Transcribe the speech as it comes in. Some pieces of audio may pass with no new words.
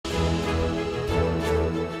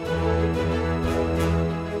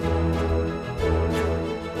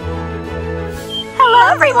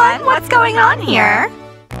everyone! What's going on here?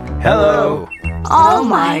 Hello! Oh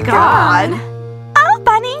my god! Oh,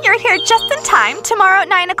 Bunny, you're here just in time. Tomorrow at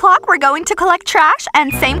 9 o'clock, we're going to collect trash,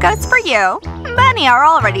 and same goes for you. Bunny are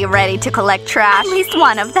already ready to collect trash. At least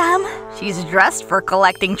one of them. She's dressed for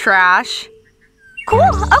collecting trash. Cool,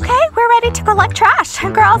 okay, we're ready to collect trash.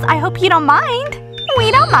 Girls, I hope you don't mind.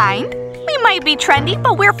 We don't mind. We might be trendy,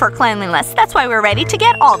 but we're for cleanliness. That's why we're ready to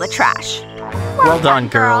get all the trash. Well done,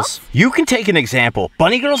 girls. You can take an example.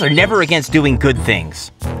 Bunny girls are never against doing good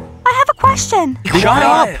things. I have a question. Shut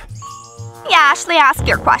up! Yeah, Ashley, ask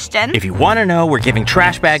your question. If you want to know, we're giving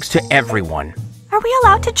trash bags to everyone. Are we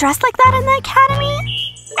allowed to dress like that in the academy?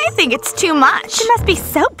 I think it's too much. You must be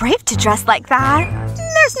so brave to dress like that.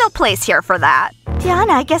 There's no place here for that.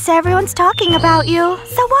 Diana, I guess everyone's talking about you.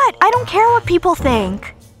 So what? I don't care what people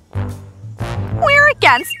think. We're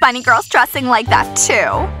against bunny girls dressing like that,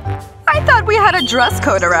 too. I thought we had a dress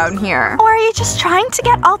code around here. Or are you just trying to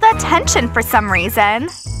get all the attention for some reason?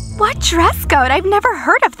 What dress code? I've never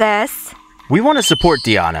heard of this. We want to support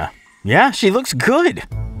Diana. Yeah, she looks good.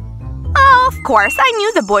 Oh, of course. I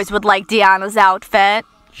knew the boys would like Diana's outfit.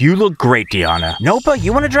 You look great, Diana. Nopa,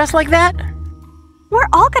 you want to dress like that? We're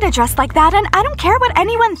all gonna dress like that, and I don't care what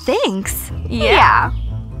anyone thinks. Yeah.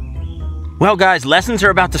 Well, guys, lessons are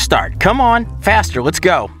about to start. Come on, faster, let's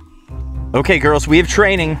go. Okay, girls, we have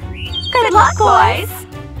training. Good luck, boys.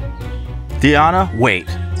 Diana, wait.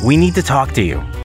 We need to talk to you.